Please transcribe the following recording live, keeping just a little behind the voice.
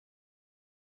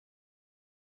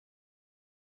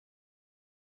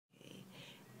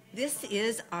This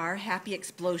is our Happy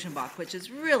Explosion box, which is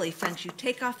really fun. You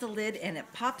take off the lid and it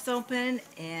pops open,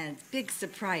 and big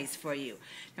surprise for you.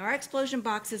 Now our explosion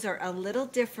boxes are a little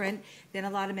different than a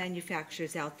lot of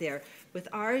manufacturers out there. With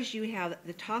ours, you have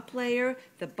the top layer,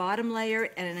 the bottom layer,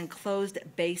 and an enclosed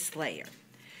base layer.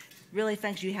 Really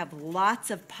fun. You have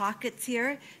lots of pockets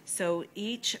here, so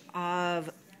each of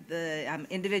the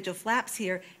individual flaps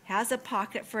here has a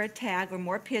pocket for a tag or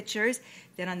more pictures.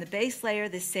 Then on the base layer,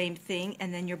 the same thing,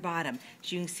 and then your bottom.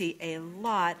 So you can see a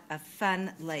lot of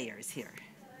fun layers here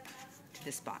to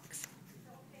this box.